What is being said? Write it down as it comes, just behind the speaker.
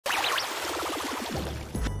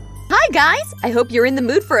Hi, guys! I hope you're in the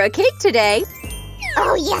mood for a cake today.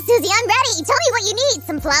 Oh, yeah, Susie, I'm ready. Tell me what you need.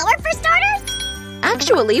 Some flour for starters?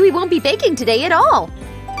 Actually, we won't be baking today at all.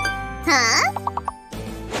 Huh?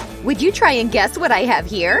 Would you try and guess what I have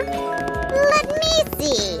here? Let me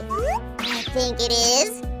see. I think it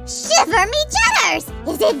is Shiver Me Cheddars!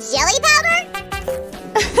 Is it jelly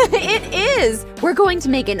powder? It is! We're going to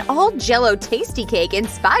make an all-Jell-O tasty cake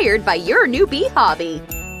inspired by your new bee hobby.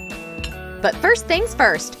 But first things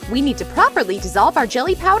first, we need to properly dissolve our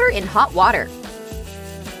jelly powder in hot water.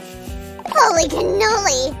 Holy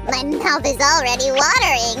cannoli! My mouth is already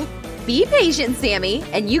watering. Be patient, Sammy,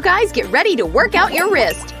 and you guys get ready to work out your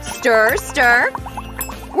wrist. Stir, stir.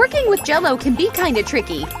 Working with Jell-O can be kinda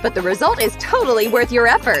tricky, but the result is totally worth your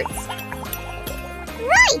efforts.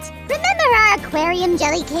 Right! Remember our aquarium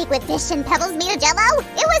jelly cake with fish and pebbles made of Jell-O?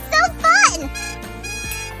 It was so fun!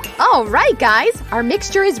 All right, guys, our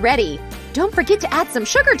mixture is ready. Don't forget to add some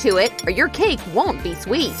sugar to it, or your cake won't be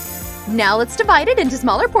sweet. Now let's divide it into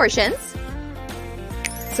smaller portions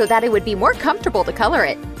so that it would be more comfortable to color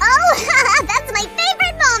it. Oh, that's my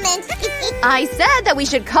favorite moment! I said that we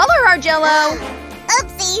should color our Jell-O!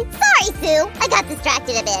 Oopsie! Sorry, Sue. I got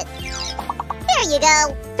distracted a bit. There you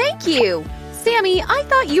go. Thank you. Sammy, I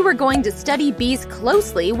thought you were going to study bees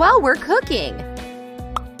closely while we're cooking.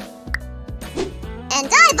 And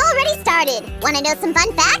I've already started. Want to know some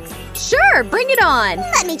fun facts? Sure, bring it on.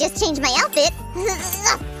 Let me just change my outfit.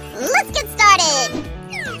 Let's get started.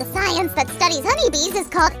 The science that studies honeybees is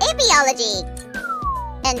called apiology.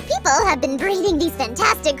 And people have been breeding these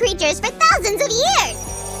fantastic creatures for thousands of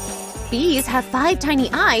years. Bees have 5 tiny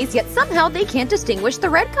eyes, yet somehow they can't distinguish the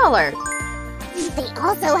red color. They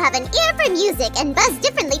also have an ear for music and buzz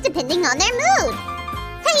differently depending on their mood.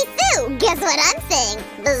 Hey, Sue, guess what I'm saying?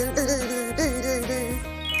 Buzz, buzz, buzz, buzz, buzz.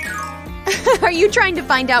 Are you trying to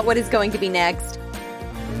find out what is going to be next?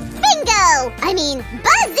 Bingo! I mean,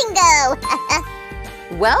 buzzingo!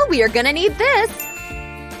 Well, we are gonna need this.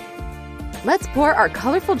 Let's pour our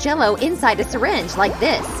colorful Jell-O inside a syringe like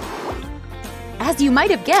this. As you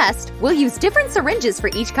might have guessed, we'll use different syringes for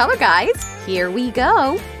each color, guys. Here we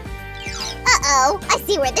go. Uh-oh, I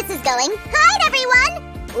see where this is going. Hide, everyone!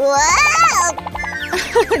 Whoa!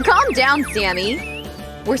 Calm down, Sammy.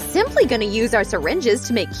 We're simply gonna use our syringes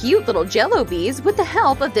to make cute little Jell-O bees with the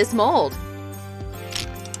help of this mold.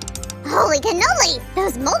 Holy cannoli!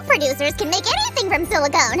 Those mold producers can make anything from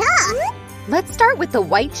silicone, huh? Let's start with the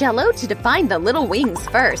white Jell-O to define the little wings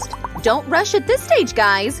first. Don't rush at this stage,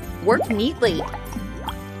 guys. Work neatly.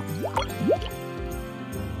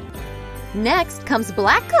 Next comes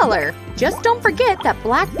black color. Just don't forget that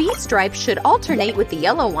black bee stripes should alternate with the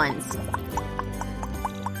yellow ones.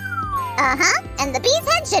 Uh-huh, and the bee's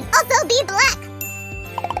head should also be black.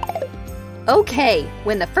 Okay,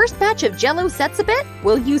 when the first batch of Jell-O sets a bit,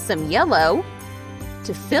 we'll use some yellow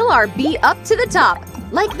to fill our bee up to the top,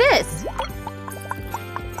 like this.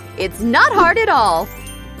 It's not hard at all.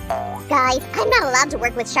 Guys, I'm not allowed to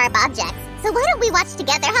work with sharp objects, so why don't we watch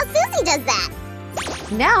together how Susie does that?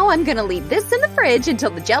 Now I'm gonna leave this in the fridge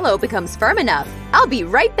until the Jell-O becomes firm enough. I'll be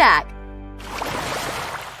right back.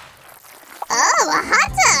 Oh, a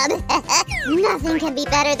hot tub! Nothing can be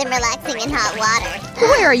better than relaxing in hot water.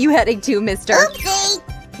 Where are you heading to, mister? Oopsie!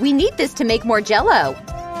 We need this to make more Jell-O.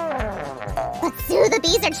 But Sue, the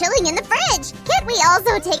bees are chilling in the fridge. Can't we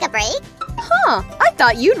also take a break? Huh, I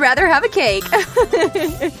thought you'd rather have a cake.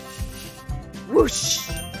 Whoosh!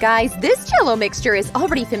 Guys, this Jell-O mixture is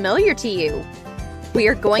already familiar to you. We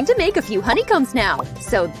are going to make a few honeycombs now,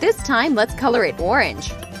 so this time let's color it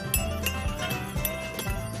orange.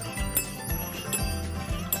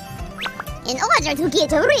 In order to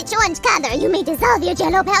get a rich orange color, you may dissolve your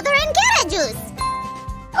Jell-O powder in carrot juice.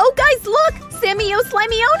 Oh, guys, look! Sammy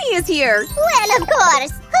O'Slimey-Oni is here! Well, of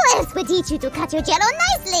course. Who else would teach you to cut your Jell-O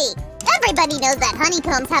nicely? Everybody knows that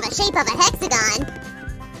honeycombs have a shape of a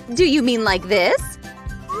hexagon. Do you mean like this?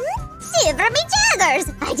 Shiver me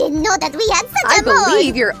jaggers! I didn't know that we had such I a mold.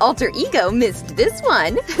 believe your alter ego missed this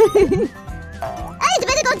one. I'd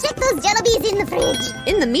better go check those Jell-O bees in the fridge.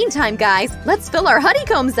 In the meantime, guys, let's fill our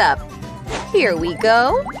honeycombs up. Here we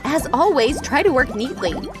go. As always, try to work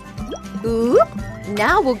neatly. Oop!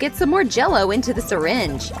 Now we'll get some more Jell-O into the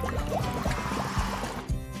syringe.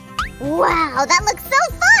 Wow, that looks so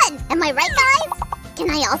fun! Am I right, guys? Can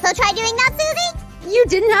I also try doing that, Susie? You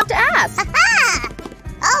didn't have to ask. Ha-ha!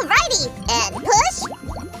 Alrighty, and push.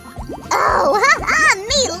 Oh, ha-ha,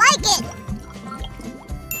 me like it!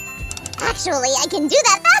 Actually, I can do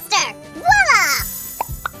that faster! Voila!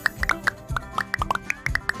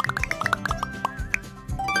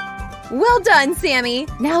 Well done, Sammy!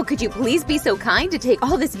 Now could you please be so kind to take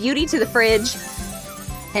all this beauty to the fridge?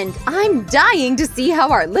 And I'm dying to see how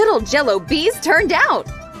our little Jell-O bees turned out!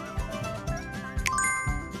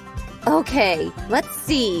 Okay, let's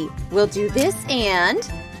see. We'll do this and…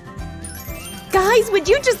 Guys, would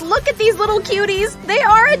you just look at these little cuties? They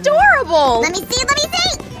are adorable! Let me see, let me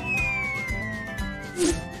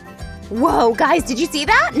see! Whoa, guys, did you see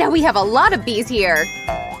that? Now we have a lot of bees here.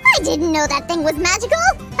 I didn't know that thing was magical!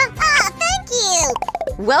 Haha, thank you!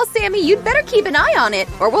 Well, Sammy, you'd better keep an eye on it,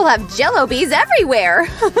 or we'll have Jell-O bees everywhere!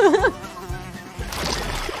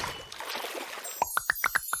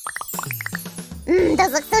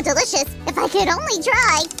 Those look so delicious. If I could only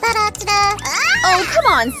try. Ta-da-ta-da! Ah! Oh, come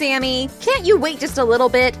on, Sammy! Can't you wait just a little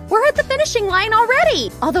bit? We're at the finishing line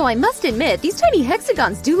already! Although I must admit, these tiny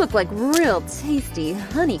hexagons do look like real tasty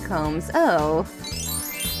honeycombs. Oh.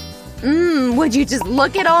 Would you just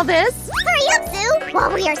look at all this? Hurry up, Sue!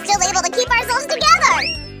 While we are still able to keep ourselves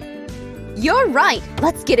together! You're right!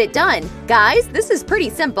 Let's get it done! Guys, this is pretty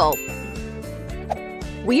simple.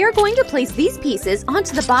 We are going to place these pieces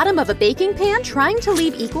onto the bottom of a baking pan, trying to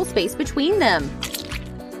leave equal space between them.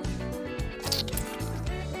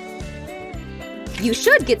 You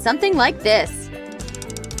should get something like this.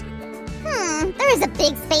 There is a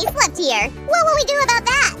big space left here. What will we do about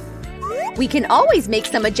that? We can always make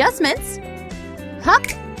some adjustments. Hup!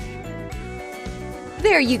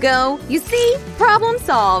 There you go. You see? Problem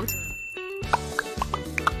solved.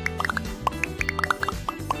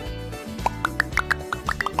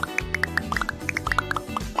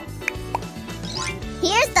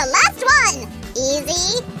 Here's the last one!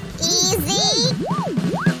 Easy, easy…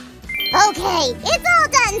 Okay, it's all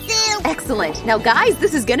done, Sue! Excellent. Now guys,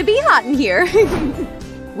 this is gonna be hot in here.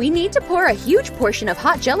 We need to pour a huge portion of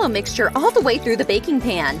hot Jell-O mixture all the way through the baking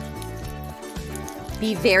pan.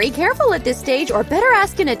 Be very careful at this stage, or better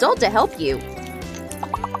ask an adult to help you.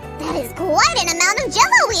 That is quite an amount of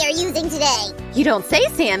Jell-O we are using today! You don't say,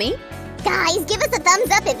 Sammy. Guys, give us a thumbs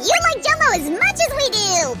up if you like Jell-O as much as we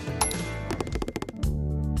do!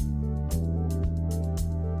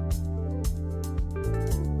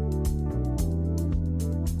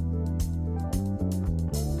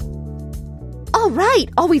 All right,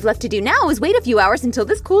 all we've left to do now is wait a few hours until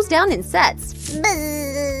this cools down and sets.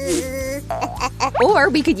 Or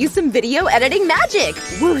we could use some video editing magic.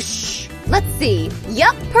 Whoosh! Let's see.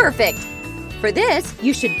 Yup, perfect. For this,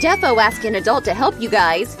 you should defo ask an adult to help you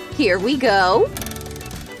guys. Here we go.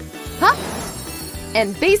 Huh?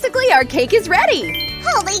 And basically our cake is ready.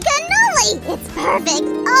 Holy cannoli! It's perfect!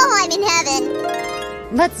 Oh, I'm in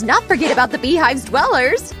heaven! Let's not forget about the beehive's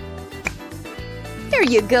dwellers. Here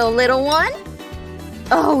you go, little one.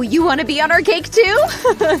 Oh, you want to be on our cake too?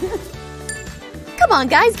 Come on,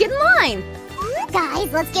 guys, get in line.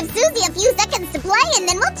 Guys, let's give Susie a few seconds to play and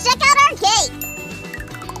then we'll check out our cake.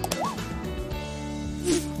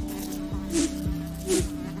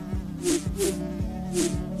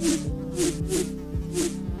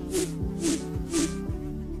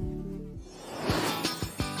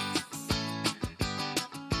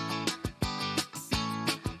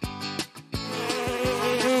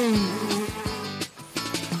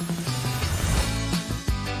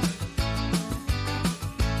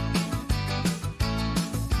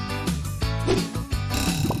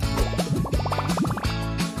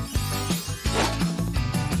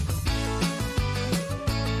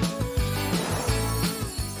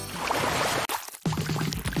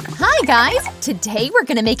 Hi, guys! Today we're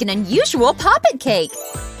gonna make an unusual poppet cake.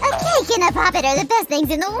 A cake and a poppet are the best things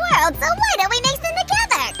in the world, so why don't we mix them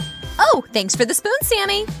together? Oh, thanks for the spoon,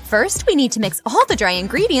 Sammy. First, we need to mix all the dry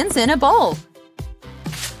ingredients in a bowl.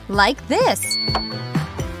 Like this.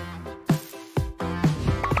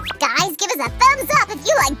 Guys, give us a thumbs up if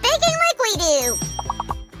you like baking like we do.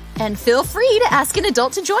 And feel free to ask an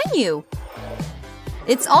adult to join you.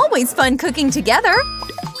 It's always fun cooking together.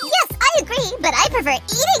 Yes, I agree, but I prefer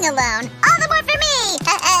eating alone. All the more for me!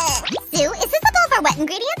 Sue, is this a bowl for wet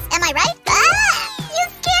ingredients? Am I right? Ah! You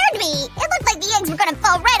scared me! It looked like the eggs were gonna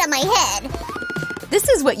fall right on my head. This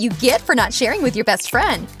is what you get for not sharing with your best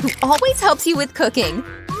friend, who always helps you with cooking.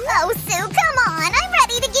 Oh, Sue, come on! I'm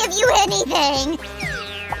ready to give you anything!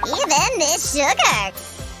 Even this sugar!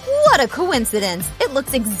 What a coincidence! It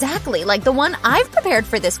looks exactly like the one I've prepared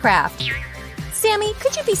for this craft. Sammy,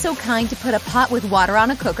 could you be so kind to put a pot with water on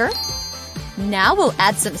a cooker? Now we'll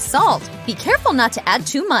add some salt. Be careful not to add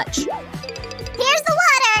too much. Here's the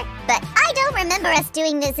water! But I don't remember us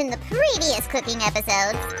doing this in the previous cooking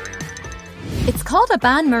episodes. It's called a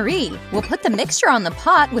bain-marie. We'll put the mixture on the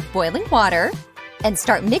pot with boiling water and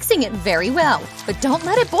start mixing it very well. But don't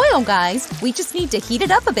let it boil, guys. We just need to heat it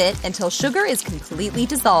up a bit until sugar is completely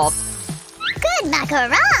dissolved. Good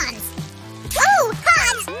macarons! Oh,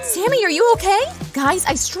 hot! Sammy, are you okay? Guys,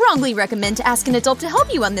 I strongly recommend to ask an adult to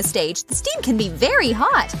help you on this stage. The steam can be very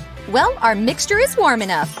hot. Well, our mixture is warm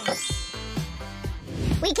enough.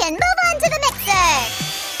 We can move on to the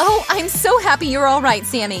mixer! Oh, I'm so happy you're all right,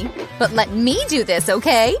 Sammy. But let me do this,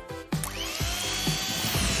 okay?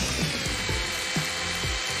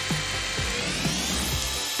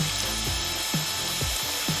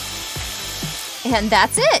 And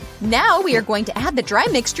that's it! Now we are going to add the dry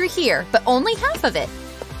mixture here, but only half of it.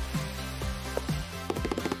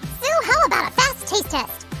 Sue, how about a fast taste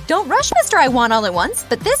test? Don't rush, Mr. I Want all at once,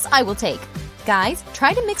 but this I will take. Guys,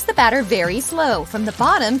 try to mix the batter very slow, from the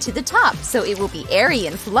bottom to the top, so it will be airy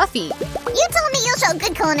and fluffy. You told me you'll show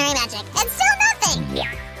good culinary magic, and still nothing!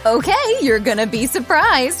 Okay, you're gonna be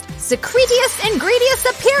surprised. Secretius Ingredius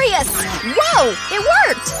Superius! Whoa, it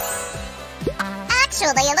worked!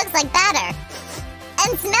 Actually, it looks like batter.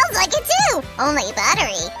 And smells like it too! Only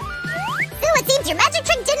buttery. Sue, it seems your magic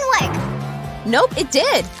trick didn't work. Nope, it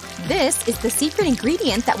did. This is the secret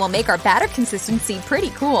ingredient that will make our batter consistency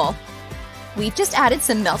pretty cool. We've just added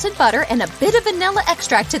some melted butter and a bit of vanilla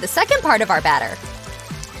extract to the second part of our batter.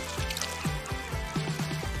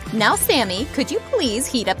 Now, Sammy, could you please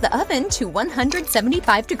heat up the oven to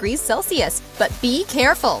 175 degrees Celsius? But be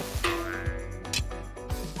careful.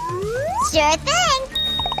 Sure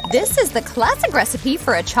thing! This is the classic recipe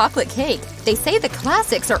for a chocolate cake. They say the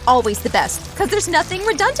classics are always the best, because there's nothing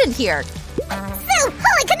redundant here. Sue,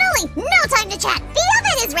 holy cannoli! No time to chat! The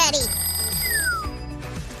oven is ready!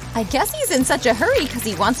 I guess he's in such a hurry because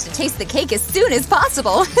he wants to taste the cake as soon as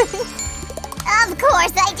possible. Of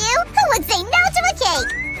course I do! Who would say no to a cake?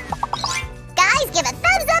 Guys, give a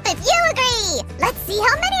thumbs up if you agree! Let's see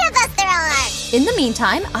how many of us there are! In the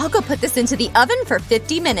meantime, I'll go put this into the oven for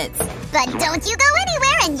 50 minutes. But don't you go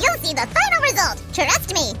anywhere and you'll see the final result!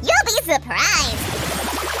 Trust me, you'll be surprised!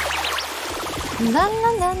 La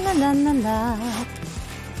la la la la la la.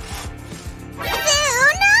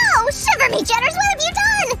 Sue, no! Shiver me cheddars, what have you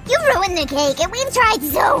done? You ruined the cake and we've tried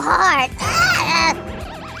so hard!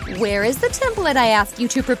 Where is the template I asked you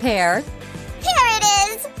to prepare? Here it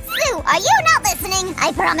is! Sue, are you not listening?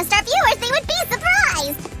 I promised our viewers they would be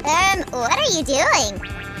surprised! What are you doing?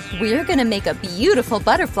 We're gonna make a beautiful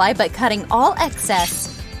butterfly by cutting all excess.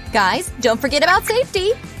 Guys, don't forget about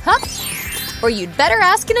safety! Hup! Or you'd better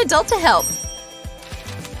ask an adult to help.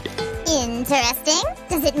 Interesting.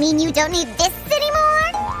 Does it mean you don't need this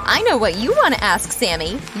anymore? I know what you want to ask,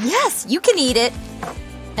 Sammy. Yes, you can eat it.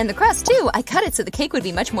 And the crust, too. I cut it so the cake would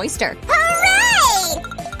be much moister. Hooray!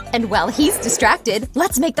 And while he's distracted,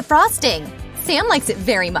 let's make the frosting. Sam likes it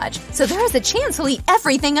very much, so there is a chance he'll eat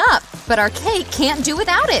everything up. But our cake can't do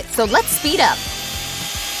without it, so let's speed up.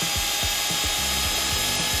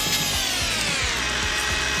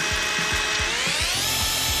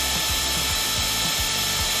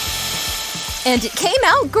 And it came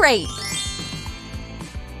out great!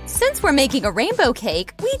 Since we're making a rainbow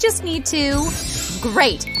cake, we just need to…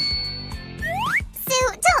 Great!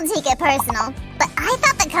 Sue, don't take it personal, but I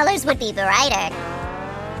thought the colors would be brighter.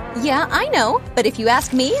 Yeah, I know, but if you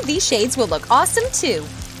ask me, these shades will look awesome too.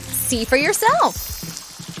 See for yourself!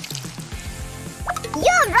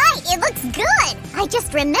 You're right, it looks good! I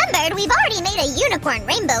just remembered we've already made a unicorn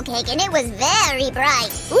rainbow cake and it was very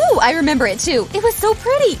bright. Ooh, I remember it too. It was so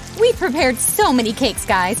pretty. We prepared so many cakes,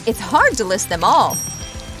 guys. It's hard to list them all.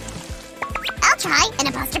 I'll try an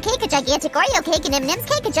imposter cake, a gigantic Oreo cake, an M&M's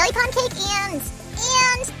cake, a jelly pond cake, and…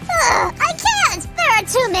 I can't! There are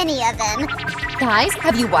too many of them. Guys,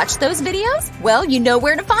 have you watched those videos? Well, you know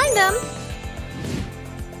where to find them.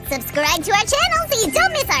 Subscribe to our channel so you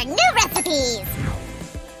don't miss our new recipes.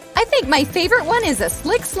 I think my favorite one is a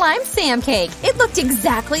slick slime Sam cake. It looked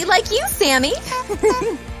exactly like you, Sammy. And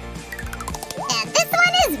this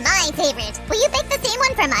one is my favorite. Will you bake the same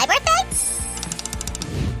one for my birthday?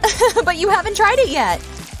 But you haven't tried it yet.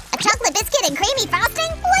 A chocolate biscuit and creamy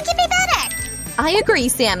frosting? What could be better? I agree,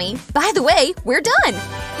 Sammy. By the way, we're done.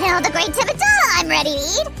 Hail the great Tabitha! I'm ready to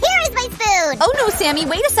eat. Here is my spoon. Oh no, Sammy,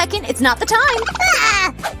 wait a second. It's not the time.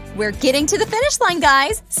 Ah! We're getting to the finish line,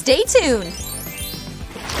 guys. Stay tuned.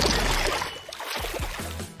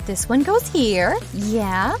 This one goes here.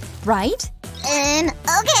 Yeah, right?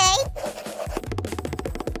 Okay.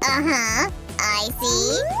 Uh-huh. I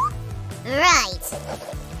see. Right.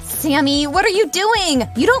 Sammy, what are you doing?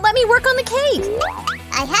 You don't let me work on the cake.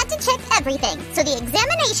 I had to check everything, so the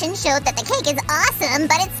examination showed that the cake is awesome,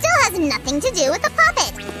 but it still has nothing to do with the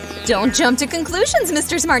puppet. Don't jump to conclusions,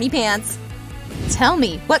 Mr. Smarty Pants. Tell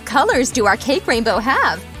me, what colors do our cake rainbow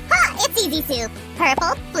have? Ha! It's easy, Sue.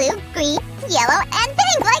 Purple, blue, green, yellow, and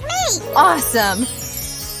pink like me! Awesome!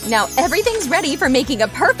 Now everything's ready for making a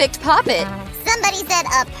perfect poppet. So Somebody said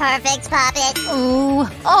a perfect poppet. Ooh,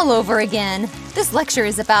 all over again. This lecture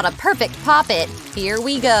is about a perfect poppet. Here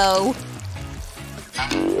we go.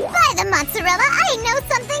 By the mozzarella, I know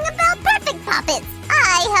something about perfect poppets.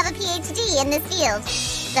 I have a PhD in this field.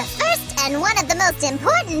 The first and one of the most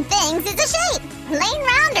important things is a shape. Plain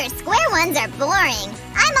round or square ones are boring.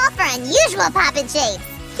 I'm all for unusual poppet shapes.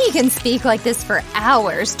 He can speak like this for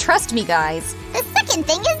hours. Trust me, guys. The second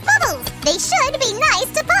thing is bubbles. They should be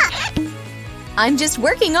nice to pop. I'm just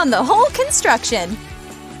working on the whole construction.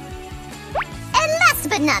 And last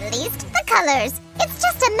but not least, the colors. It's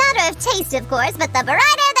just a matter of taste, of course, but the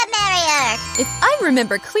brighter the merrier. If I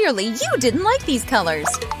remember clearly, you didn't like these colors.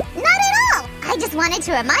 Not at all. I just wanted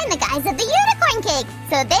to remind the guys of the unicorn cake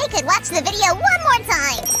so they could watch the video one more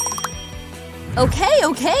time.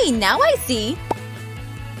 Okay, now I see.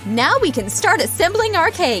 Now we can start assembling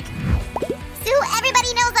our cake. Sue,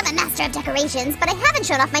 everybody knows I'm a master of decorations, but I haven't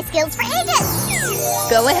shown off my skills for ages.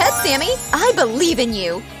 Go ahead, Sammy. I believe in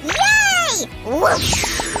you. Yay! Whoosh!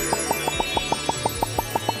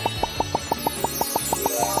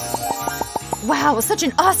 Wow, such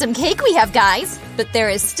an awesome cake we have, guys. But there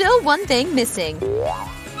is still one thing missing.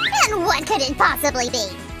 And what could it possibly be?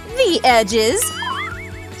 The edges.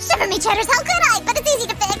 Shiver me cheddars, how could I? But it's easy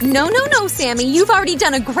to fix. No, Sammy. You've already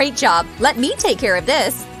done a great job. Let me take care of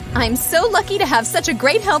this. I'm so lucky to have such a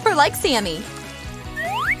great helper like Sammy.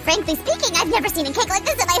 Frankly speaking, I've never seen a cake like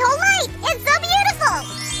this in my whole life. It's so beautiful.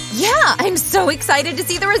 Yeah, I'm so excited to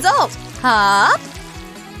see the result. Hop.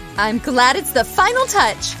 I'm glad it's the final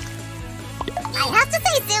touch. I have to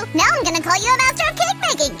say, Sue, now I'm gonna call you a master of cake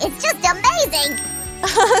making. It's just amazing.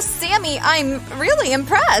 Sammy, I'm really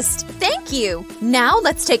impressed. Thank you. Now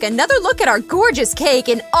let's take another look at our gorgeous cake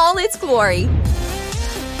in all its glory.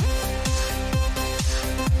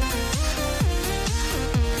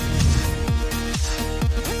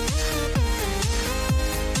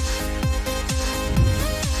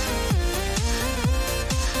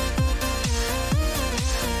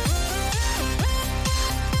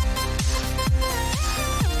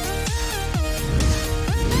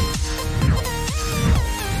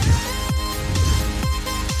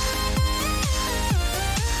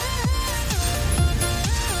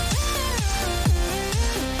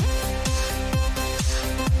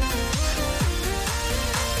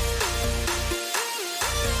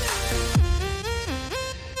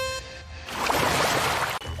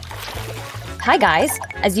 Hi guys!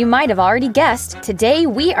 As you might have already guessed, today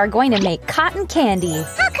we are going to make cotton candy.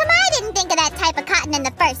 How come I didn't think of that type of cotton in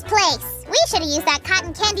the first place? We should have used that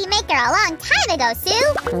cotton candy maker a long time ago,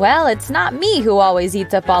 Sue. Well, it's not me who always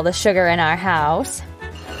eats up all the sugar in our house.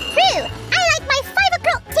 True. I like my 5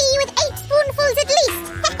 o'clock tea with 8 spoonfuls at least.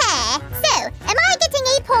 So, am I getting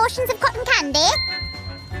 8 portions of cotton candy?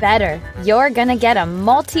 Better. You're gonna get a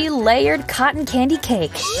multi-layered cotton candy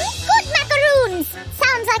cake. Good macaroons!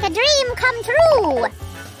 Sounds like a dream come true.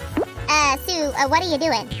 Sue, what are you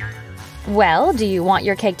doing? Well, do you want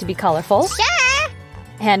your cake to be colorful? Sure!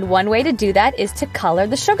 And one way to do that is to color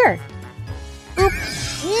the sugar. Ooh,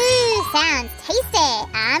 sounds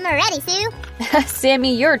tasty. I'm ready, Sue.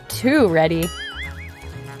 Sammy, you're too ready.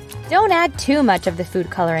 Don't add too much of the food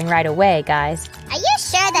coloring right away, guys. Are you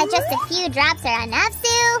sure that just a few drops are enough,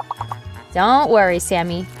 Sue? Don't worry,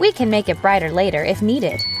 Sammy. We can make it brighter later if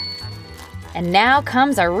needed. And now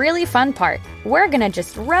comes our really fun part. We're gonna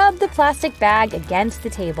just rub the plastic bag against the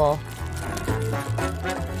table.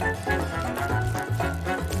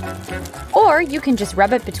 Or you can just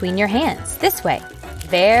rub it between your hands, this way,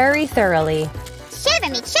 very thoroughly.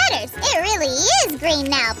 Shiver me cheddars, it really is green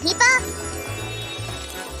now, people.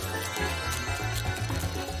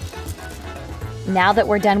 Now that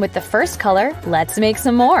we're done with the first color, let's make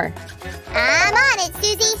some more. I'm on it,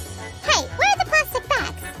 Susie. Hey, where are the plastic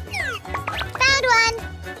bags? Found one.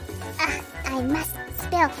 I must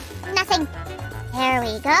spill nothing. There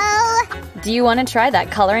we go. Do you want to try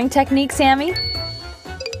that coloring technique, Sammy?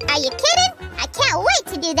 Are you kidding? I can't wait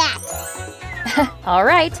to do that. All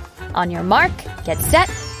right. On your mark, get set,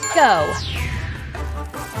 go.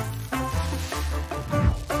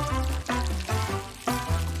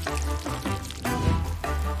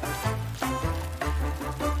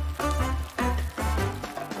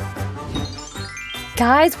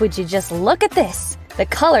 Guys, would you just look at this? The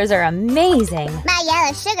colors are amazing. My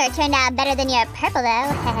yellow sugar turned out better than your purple,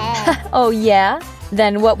 though. Oh, yeah?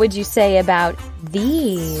 Then what would you say about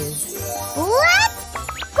these? What?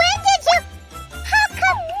 When did you... How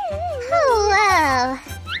come... Oh, whoa.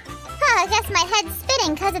 Oh, I guess my head's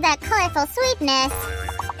spinning because of that colorful sweetness.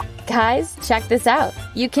 Guys, check this out.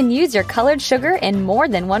 You can use your colored sugar in more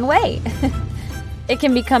than one way. It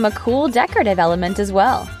can become a cool decorative element as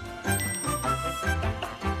well.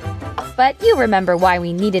 But you remember why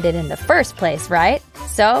we needed it in the first place, right?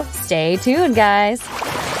 So stay tuned, guys.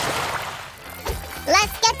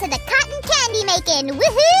 Let's get to the cotton candy making!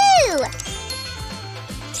 Woohoo!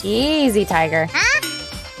 Easy, Tiger. Huh?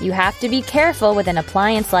 You have to be careful with an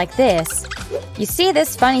appliance like this. You see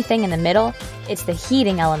this funny thing in the middle? It's the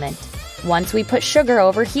heating element. Once we put sugar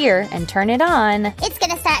over here and turn it on, it's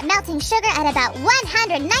gonna start melting sugar at about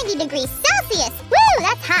 190 degrees Celsius! Woo,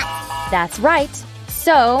 that's hot! That's right.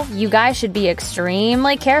 So, you guys should be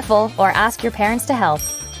extremely careful or ask your parents to help.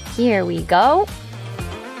 Here we go.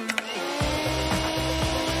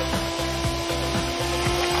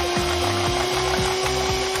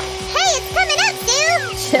 Hey, it's coming up,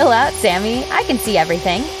 Sue! Chill out, Sammy. I can see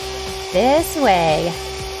everything. This way.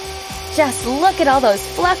 Just look at all those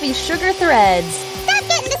fluffy sugar threads. Stop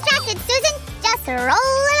getting distracted, Susan. Just roll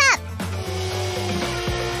it up.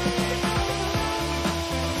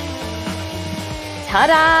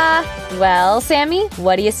 Ta-da! Well, Sammy,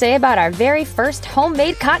 what do you say about our very first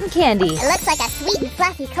homemade cotton candy? It looks like a sweet and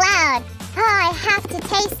fluffy cloud. Oh, I have to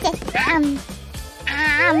taste it.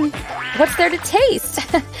 What's there to taste?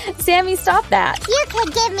 Sammy, stop that. You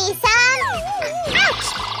could give me some.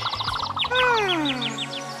 Ouch!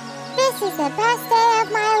 This is the best day of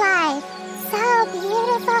my life. So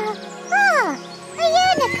beautiful. Oh, a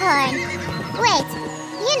unicorn. Wait,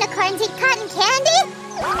 unicorns eat cotton candy?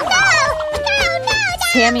 No!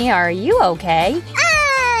 Sammy, are you okay?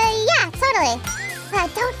 Yeah, totally.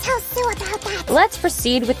 Don't tell Sue about that. Let's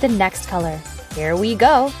proceed with the next color. Here we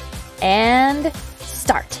go. And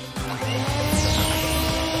start.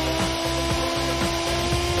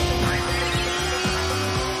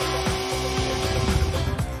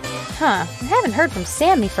 I haven't heard from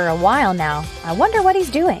Sammy for a while now. I wonder what he's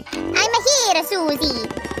doing. I'm here, Susie.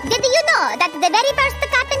 Did you know that the very first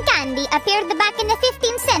cotton candy appeared back in the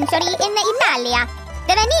 15th century in Italia?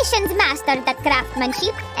 The Venetians mastered that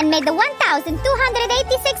craftsmanship and made the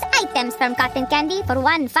 1,286 items from cotton candy for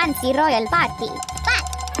one fancy royal party.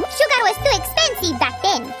 But sugar was too expensive back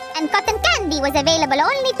then, and cotton candy was available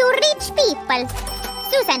only to rich people.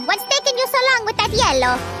 Susan, what's taking you so long with that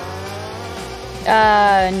yellow?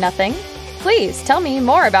 Nothing. Please, tell me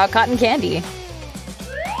more about cotton candy.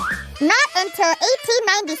 Not until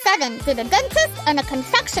 1897 did a dentist and a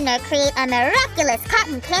confectioner create a miraculous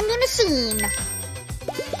cotton candy machine.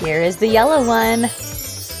 Here is the yellow one.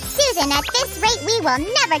 Susan, at this rate, we will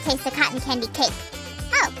never taste a cotton candy cake.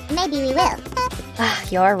 Oh, maybe we will.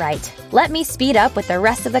 You're right. Let me speed up with the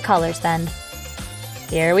rest of the colors then.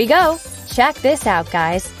 Here we go. Check this out,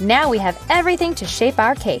 guys. Now we have everything to shape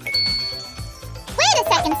our cake. Wait a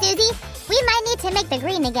second, Susie. We might need to make the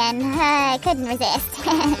green again. I couldn't resist.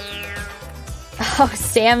 Oh,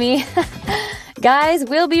 Sammy. Guys,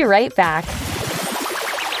 we'll be right back.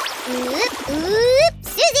 Oop.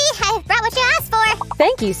 Susie, I've brought what you asked for.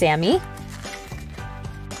 Thank you, Sammy.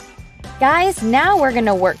 Guys, now we're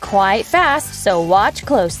gonna work quite fast, so watch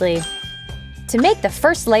closely. To make the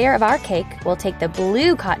first layer of our cake, we'll take the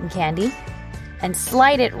blue cotton candy and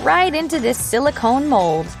slide it right into this silicone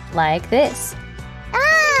mold, like this.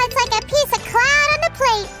 Oh, it's like a piece of cloud on the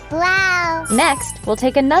plate. Wow. Next, we'll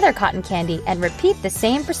take another cotton candy and repeat the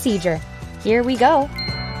same procedure. Here we go.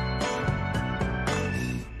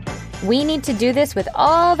 We need to do this with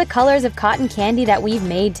all the colors of cotton candy that we've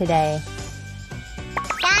made today.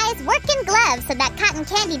 Guys, work in gloves so that cotton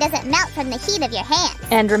candy doesn't melt from the heat of your hands.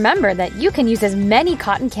 And remember that you can use as many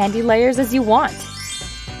cotton candy layers as you want.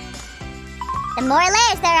 The more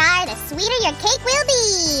layers there are, the sweeter your cake will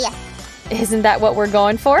be. Isn't that what we're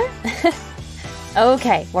going for?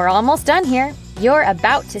 Okay, we're almost done here. You're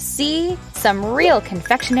about to see some real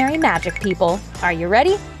confectionery magic, people. Are you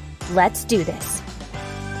ready? Let's do this.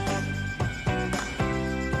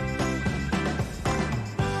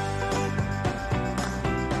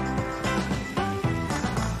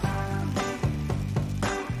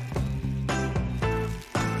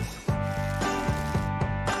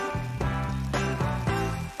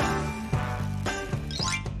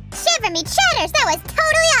 Shiver me chatters, that was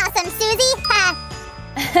totally awesome, Susie!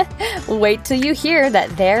 Wait till you hear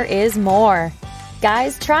that there is more.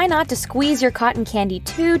 Guys, try not to squeeze your cotton candy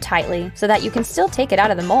too tightly so that you can still take it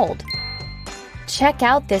out of the mold. Check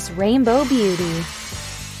out this rainbow beauty.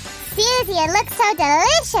 Susie, it looks so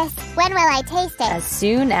delicious! When will I taste it? As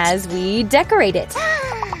soon as we decorate it.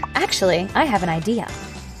 Actually, I have an idea.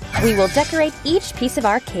 We will decorate each piece of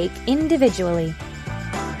our cake individually.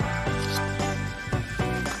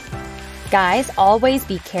 Guys, always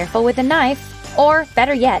be careful with a knife. Or,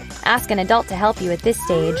 better yet, ask an adult to help you at this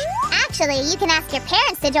stage. Actually, you can ask your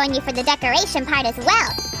parents to join you for the decoration part as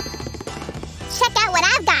well. Check out what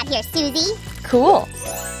I've got here, Susie. Cool.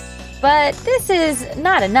 but this is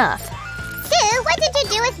not enough. Sue, what did you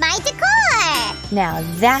do with my decor? Now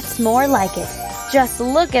that's more like it. Just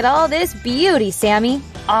look at all this beauty, Sammy.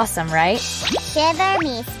 Awesome, right? Shiver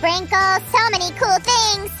me sprinkles, so many cool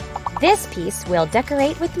things. This piece we'll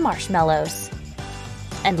decorate with marshmallows.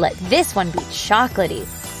 And let this one be chocolatey.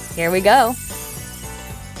 Here we go.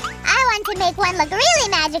 I want to make one look really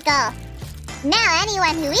magical. Now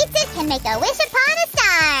anyone who eats it can make a wish upon a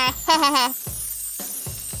star.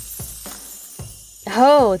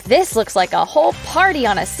 Oh, this looks like a whole party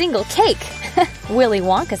on a single cake. Willy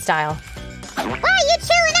Wonka style. Why are you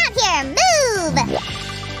chilling out here? Move!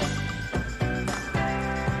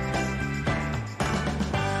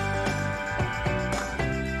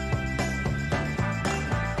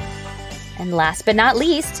 And last but not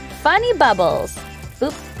least, funny bubbles.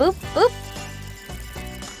 Boop, boop, boop.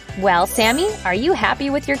 Well, Sammy, are you happy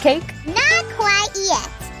with your cake? Not quite yet.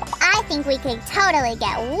 I think we could totally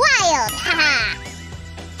get wild. Haha.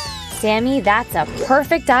 Sammy, that's a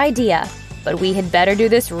perfect idea. But we had better do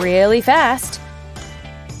this really fast.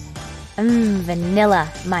 Vanilla,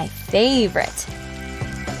 my favorite.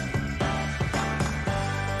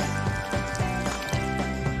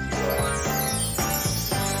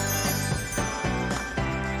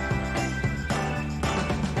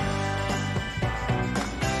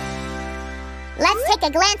 Let's take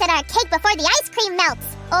a glance at our cake before the ice cream melts.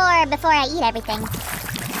 Or before I eat everything.